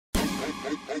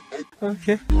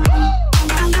Okay.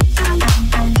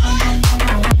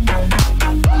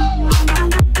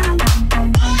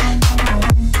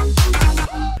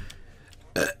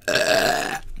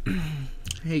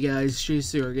 Hey guys, Street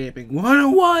Gaming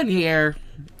 101 here,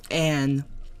 and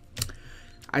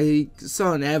I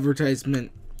saw an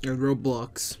advertisement on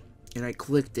Roblox, and I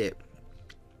clicked it,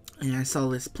 and I saw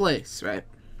this place, right?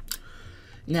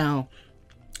 Now,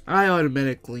 I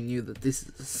automatically knew that this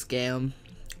is a scam,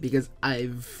 because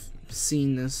I've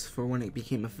seen this for when it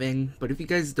became a thing, but if you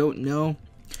guys don't know,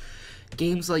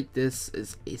 games like this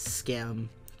is a scam.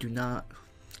 Do not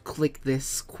click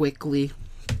this quickly,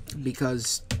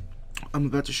 because I'm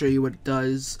about to show you what it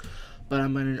does, but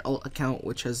I'm on an alt account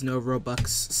which has no Robux,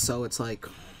 so it's like,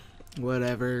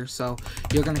 whatever. So,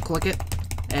 you're gonna click it,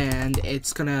 and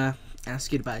it's gonna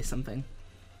ask you to buy something,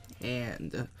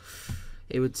 and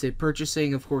it would say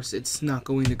purchasing. Of course, it's not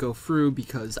going to go through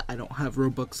because I don't have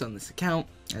Robux on this account,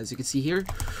 as you can see here.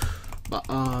 But,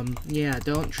 yeah,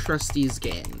 don't trust these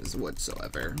games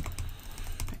whatsoever.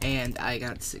 And I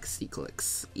got 60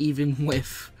 clicks, even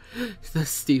with the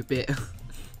stupid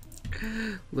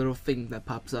little thing that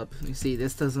pops up. You see,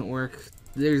 this doesn't work.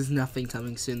 There's nothing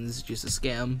coming soon. This is just a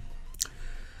scam.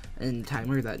 And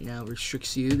timer that now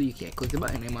restricts you. You can't click the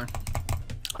button anymore.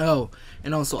 Oh,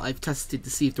 and also I've tested to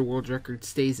see if the world record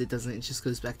stays. It doesn't. It just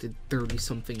goes back to 30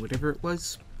 something, whatever it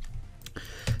was.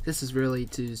 This is really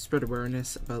to spread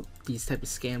awareness about these type of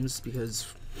scams, because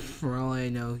for all I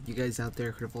know, you guys out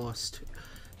there could have lost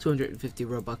 250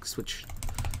 Robux, which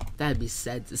that'd be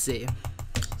sad to see.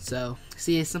 So,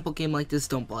 see a simple game like this,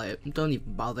 don't buy it. Don't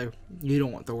even bother. You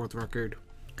don't want the world record.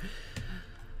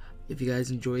 If you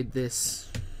guys enjoyed this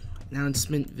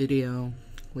announcement video,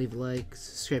 leave a like,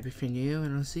 subscribe if you're new,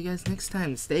 and I'll see you guys next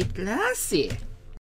time. Stay classy!